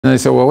And they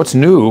say, well, what's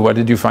new? What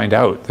did you find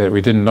out that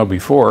we didn't know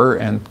before?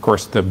 And of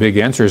course, the big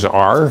answers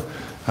are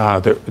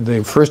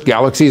the first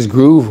galaxies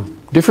grew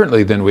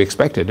differently than we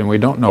expected, and we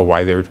don't know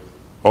why their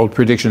old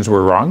predictions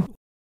were wrong.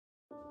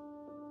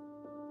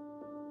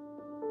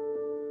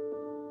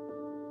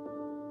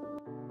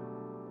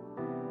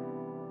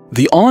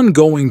 The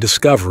ongoing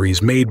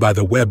discoveries made by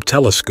the Webb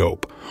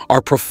Telescope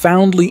are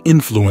profoundly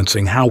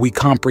influencing how we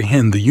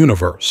comprehend the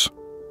universe.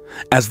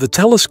 As the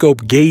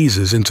telescope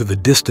gazes into the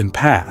distant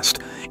past,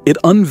 it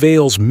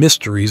unveils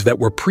mysteries that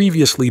were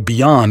previously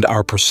beyond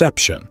our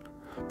perception.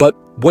 But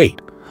wait,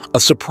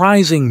 a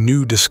surprising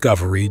new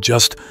discovery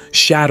just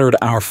shattered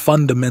our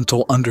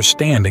fundamental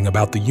understanding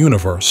about the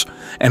universe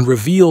and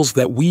reveals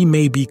that we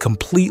may be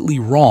completely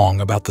wrong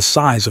about the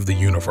size of the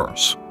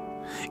universe.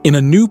 In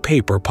a new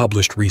paper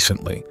published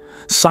recently,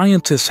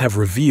 scientists have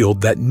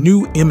revealed that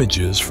new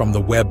images from the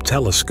Webb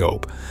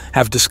Telescope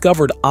have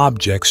discovered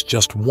objects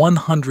just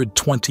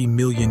 120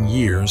 million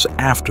years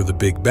after the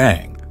Big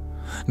Bang.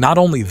 Not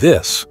only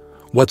this,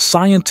 what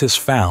scientists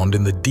found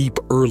in the deep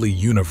early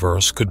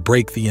universe could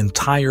break the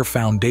entire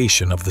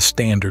foundation of the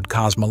standard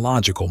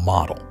cosmological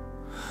model.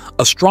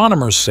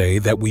 Astronomers say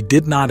that we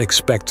did not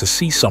expect to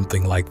see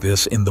something like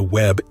this in the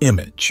Webb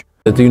image.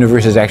 That the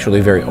universe is actually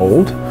very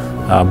old,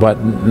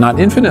 but not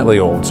infinitely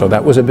old, so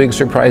that was a big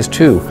surprise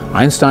too.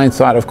 Einstein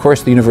thought, of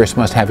course, the universe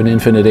must have an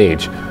infinite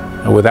age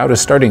without a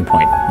starting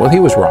point. Well, he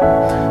was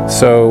wrong.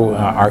 So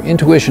our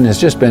intuition has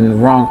just been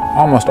wrong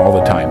almost all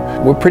the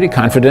time. We're pretty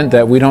confident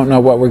that we don't know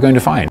what we're going to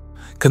find.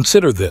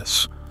 Consider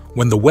this.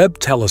 When the Webb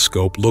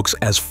Telescope looks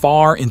as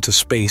far into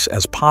space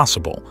as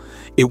possible,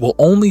 it will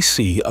only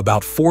see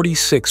about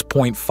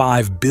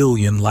 46.5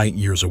 billion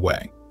light-years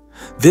away.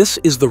 This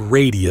is the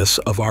radius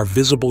of our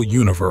visible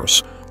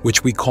universe,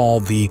 which we call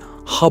the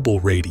Hubble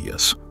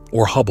radius,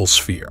 or Hubble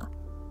sphere.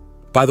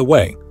 By the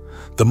way,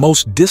 the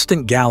most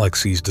distant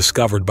galaxies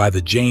discovered by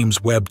the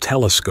James Webb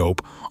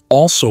Telescope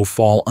also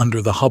fall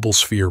under the Hubble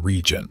sphere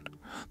region.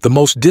 The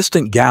most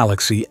distant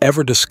galaxy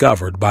ever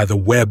discovered by the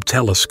Webb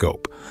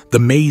Telescope, the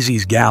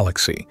Maisie's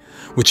Galaxy,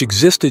 which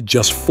existed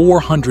just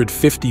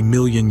 450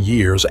 million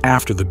years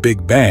after the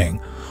Big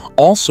Bang,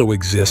 also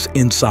exists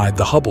inside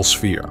the Hubble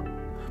sphere.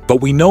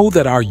 But we know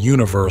that our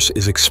universe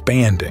is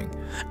expanding,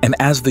 and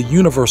as the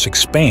universe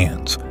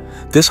expands,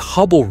 this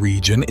Hubble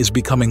region is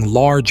becoming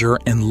larger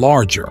and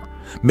larger,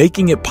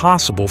 making it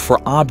possible for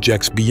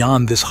objects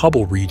beyond this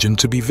Hubble region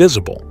to be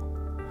visible.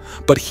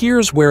 But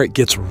here's where it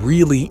gets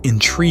really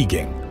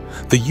intriguing.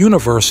 The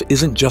universe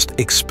isn't just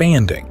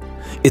expanding,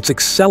 it's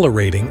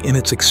accelerating in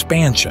its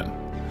expansion.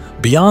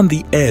 Beyond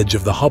the edge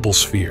of the Hubble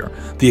sphere,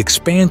 the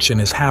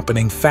expansion is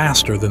happening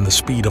faster than the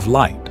speed of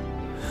light.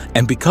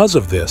 And because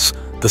of this,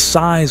 the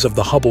size of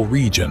the Hubble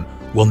region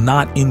will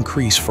not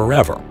increase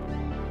forever.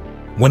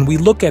 When we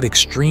look at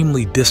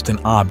extremely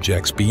distant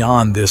objects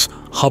beyond this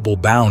Hubble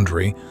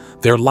boundary,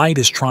 their light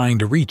is trying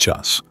to reach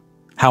us.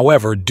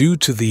 However, due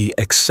to the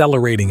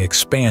accelerating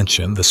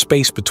expansion, the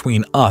space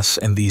between us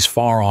and these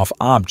far-off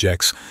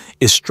objects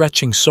is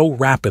stretching so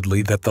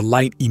rapidly that the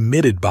light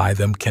emitted by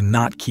them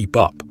cannot keep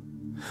up.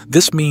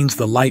 This means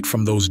the light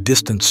from those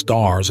distant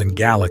stars and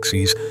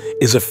galaxies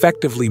is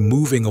effectively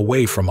moving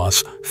away from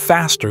us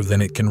faster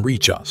than it can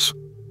reach us.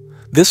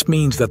 This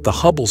means that the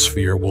Hubble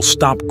sphere will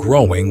stop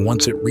growing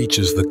once it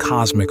reaches the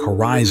cosmic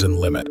horizon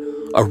limit,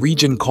 a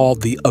region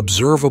called the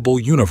observable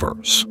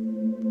universe.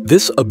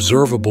 This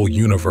observable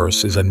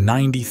universe is a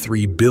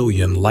 93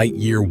 billion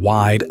light-year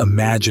wide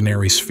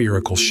imaginary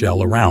spherical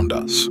shell around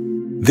us.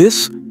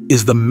 This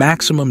is the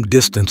maximum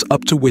distance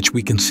up to which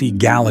we can see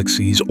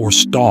galaxies or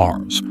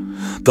stars.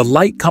 The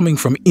light coming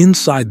from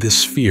inside this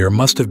sphere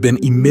must have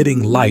been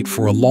emitting light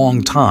for a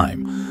long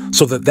time,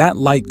 so that that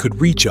light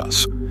could reach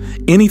us.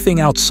 Anything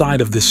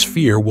outside of this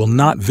sphere will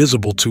not be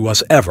visible to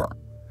us ever.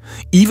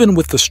 Even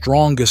with the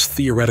strongest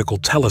theoretical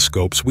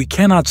telescopes, we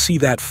cannot see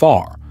that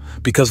far,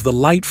 because the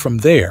light from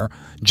there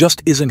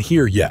just isn't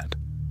here yet.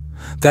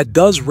 That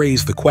does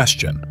raise the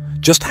question,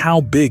 just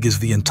how big is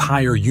the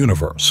entire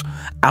universe,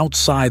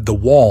 outside the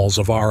walls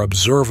of our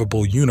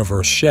observable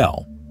universe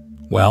shell?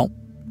 Well,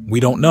 we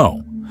don't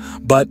know.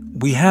 But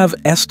we have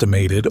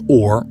estimated,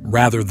 or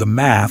rather the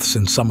maths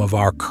in some of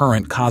our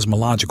current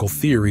cosmological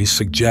theories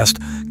suggest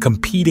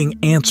competing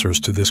answers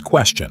to this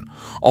question,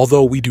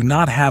 although we do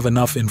not have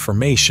enough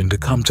information to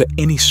come to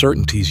any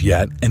certainties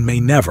yet and may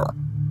never.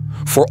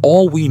 For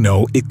all we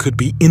know, it could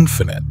be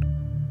infinite.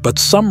 But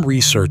some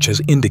research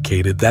has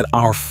indicated that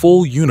our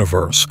full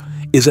universe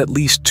is at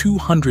least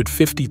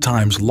 250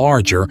 times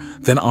larger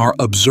than our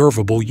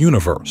observable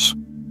universe.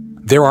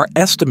 There are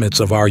estimates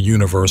of our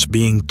universe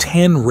being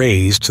 10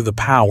 raised to the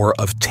power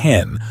of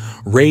 10,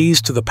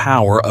 raised to the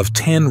power of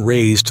 10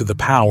 raised to the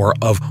power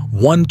of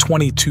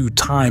 122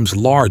 times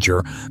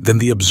larger than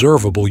the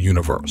observable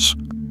universe.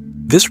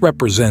 This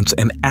represents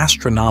an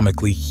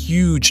astronomically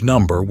huge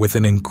number with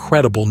an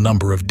incredible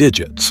number of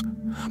digits.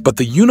 But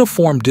the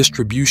uniform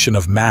distribution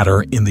of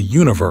matter in the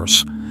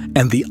universe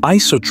and the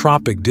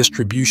isotropic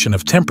distribution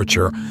of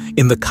temperature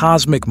in the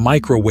cosmic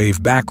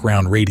microwave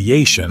background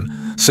radiation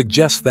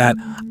suggests that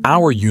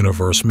our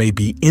universe may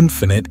be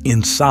infinite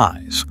in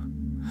size.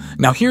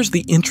 Now here's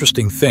the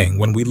interesting thing: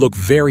 when we look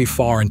very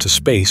far into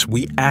space,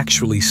 we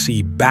actually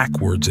see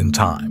backwards in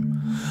time.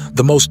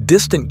 The most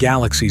distant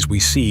galaxies we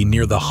see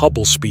near the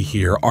Hubble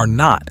sphere are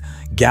not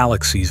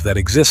galaxies that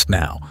exist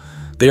now.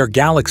 They are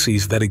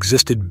galaxies that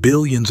existed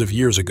billions of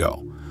years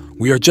ago.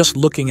 We are just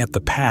looking at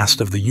the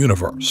past of the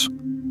universe.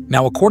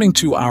 Now, according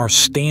to our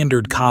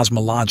standard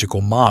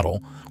cosmological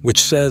model, which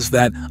says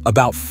that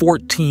about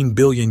 14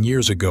 billion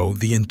years ago,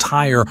 the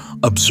entire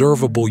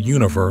observable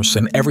universe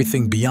and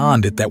everything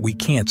beyond it that we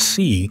can't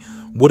see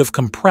would have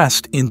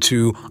compressed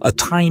into a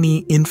tiny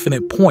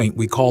infinite point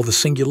we call the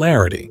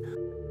singularity.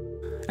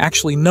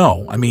 Actually,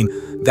 no. I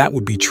mean, that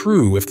would be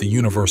true if the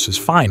universe is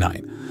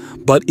finite.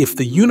 But if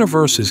the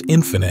universe is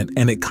infinite,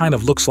 and it kind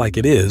of looks like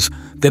it is,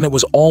 then it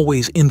was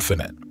always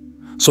infinite.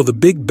 So the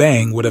Big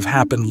Bang would have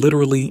happened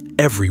literally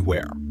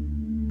everywhere.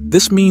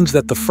 This means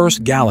that the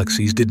first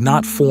galaxies did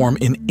not form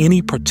in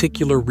any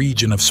particular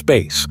region of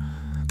space.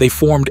 They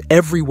formed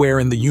everywhere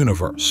in the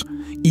universe,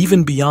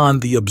 even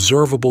beyond the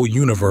observable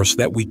universe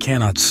that we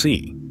cannot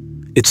see.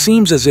 It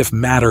seems as if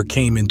matter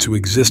came into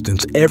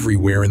existence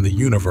everywhere in the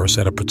universe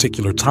at a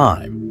particular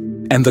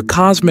time. And the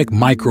cosmic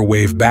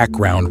microwave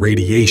background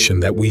radiation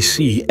that we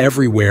see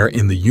everywhere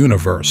in the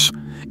universe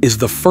is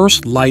the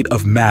first light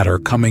of matter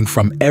coming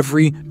from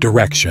every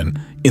direction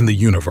in the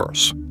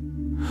universe.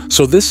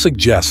 So this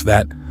suggests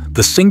that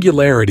the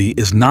singularity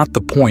is not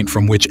the point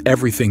from which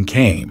everything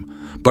came,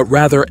 but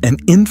rather an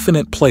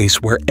infinite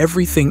place where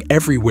everything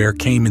everywhere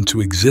came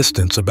into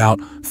existence about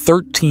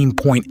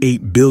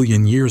 13.8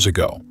 billion years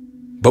ago.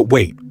 But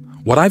wait,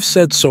 what I've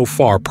said so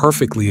far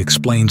perfectly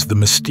explains the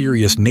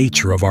mysterious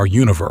nature of our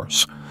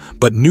universe.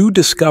 But new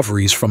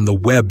discoveries from the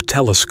Webb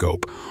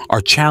Telescope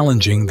are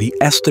challenging the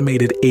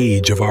estimated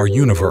age of our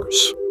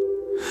universe.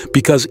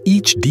 Because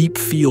each deep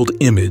field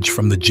image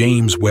from the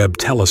James Webb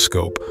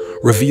Telescope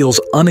reveals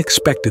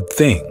unexpected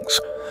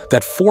things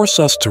that force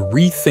us to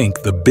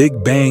rethink the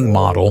Big Bang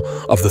model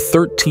of the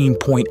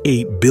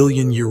 13.8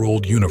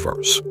 billion-year-old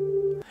universe.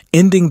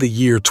 Ending the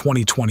year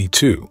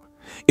 2022,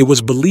 it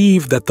was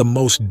believed that the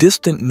most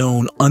distant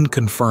known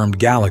unconfirmed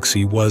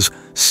galaxy was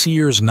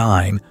Sears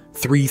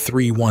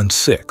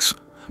 93316,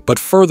 but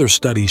further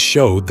studies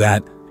showed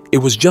that it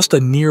was just a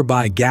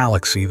nearby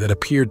galaxy that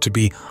appeared to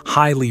be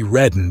highly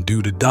reddened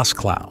due to dust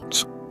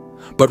clouds.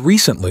 But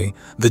recently,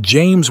 the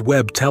James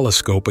Webb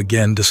Telescope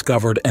again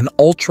discovered an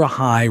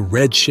ultra-high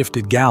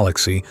red-shifted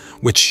galaxy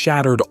which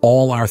shattered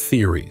all our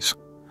theories.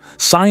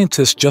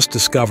 Scientists just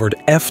discovered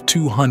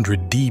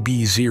F200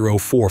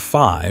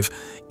 DB045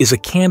 is a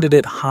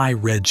candidate high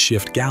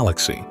redshift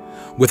galaxy,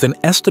 with an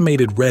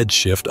estimated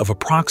redshift of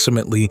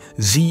approximately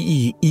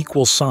ZE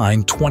equals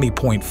sign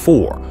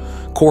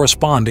 20.4,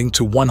 corresponding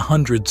to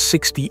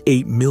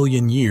 168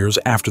 million years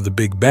after the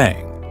Big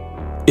Bang.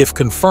 If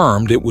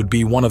confirmed, it would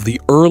be one of the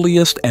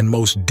earliest and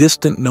most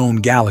distant known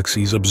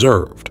galaxies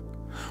observed.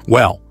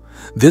 Well,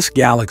 this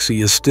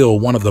galaxy is still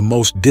one of the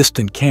most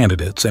distant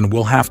candidates and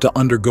will have to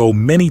undergo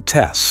many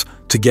tests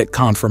to get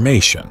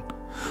confirmation.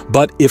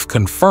 But if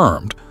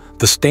confirmed,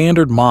 the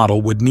standard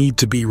model would need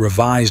to be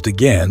revised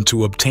again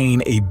to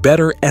obtain a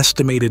better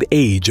estimated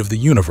age of the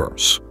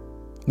universe.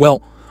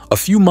 Well, a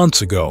few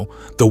months ago,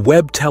 the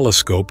Webb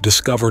Telescope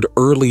discovered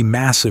early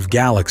massive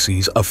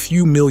galaxies a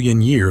few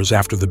million years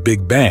after the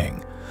Big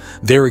Bang.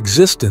 Their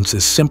existence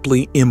is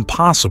simply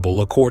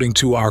impossible according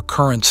to our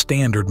current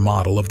standard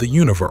model of the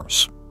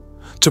universe.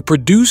 To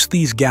produce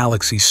these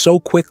galaxies so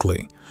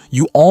quickly,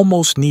 you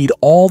almost need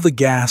all the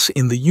gas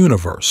in the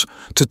universe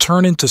to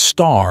turn into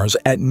stars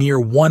at near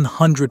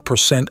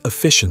 100%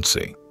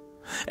 efficiency.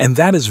 And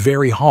that is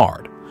very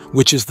hard,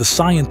 which is the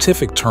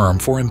scientific term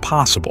for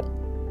impossible.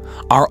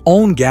 Our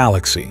own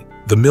galaxy,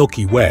 the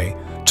Milky Way,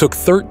 took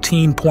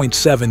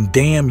 13.7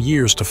 damn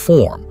years to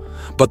form,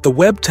 but the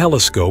Webb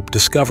Telescope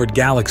discovered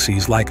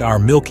galaxies like our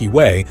Milky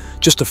Way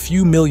just a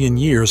few million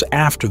years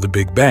after the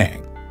Big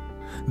Bang.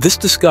 This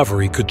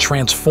discovery could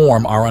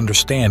transform our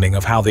understanding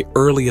of how the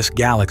earliest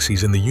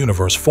galaxies in the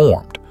universe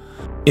formed.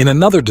 In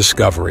another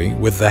discovery,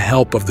 with the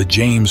help of the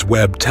James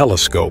Webb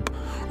Telescope,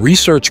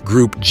 research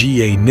group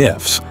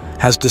GA-NIFS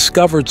has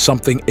discovered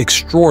something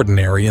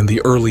extraordinary in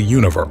the early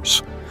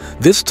universe.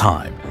 This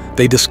time,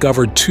 they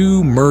discovered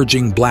two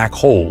merging black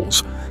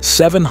holes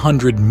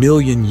 700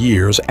 million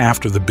years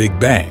after the Big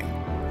Bang.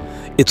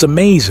 It's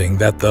amazing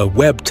that the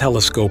Webb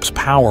Telescope's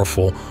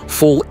powerful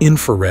full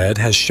infrared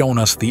has shown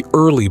us the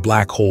early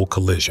black hole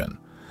collision.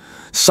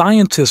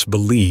 Scientists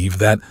believe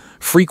that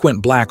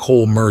frequent black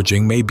hole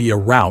merging may be a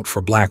route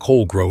for black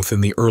hole growth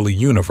in the early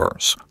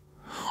universe.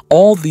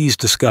 All these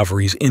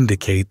discoveries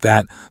indicate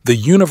that the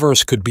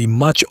universe could be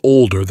much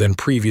older than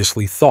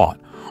previously thought,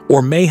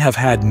 or may have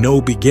had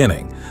no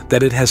beginning,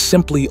 that it has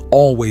simply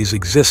always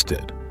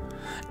existed.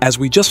 As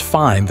we just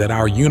find that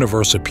our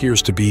universe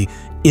appears to be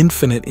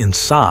infinite in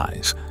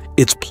size,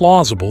 it's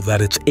plausible that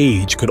its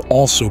age could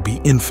also be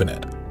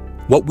infinite.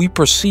 What we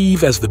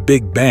perceive as the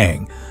Big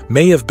Bang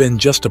may have been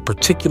just a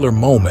particular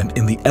moment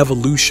in the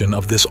evolution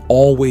of this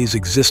always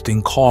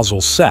existing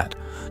causal set,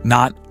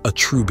 not a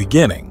true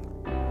beginning.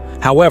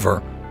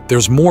 However,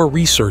 there's more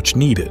research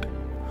needed.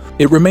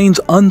 It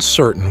remains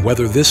uncertain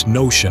whether this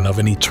notion of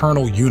an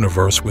eternal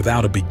universe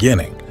without a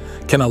beginning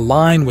can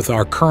align with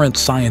our current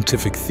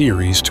scientific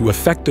theories to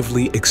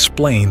effectively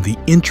explain the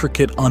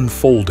intricate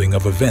unfolding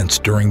of events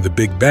during the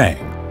Big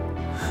Bang.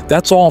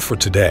 That's all for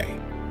today.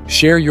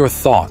 Share your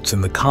thoughts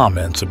in the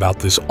comments about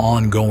this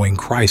ongoing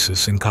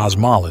crisis in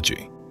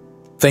cosmology.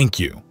 Thank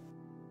you.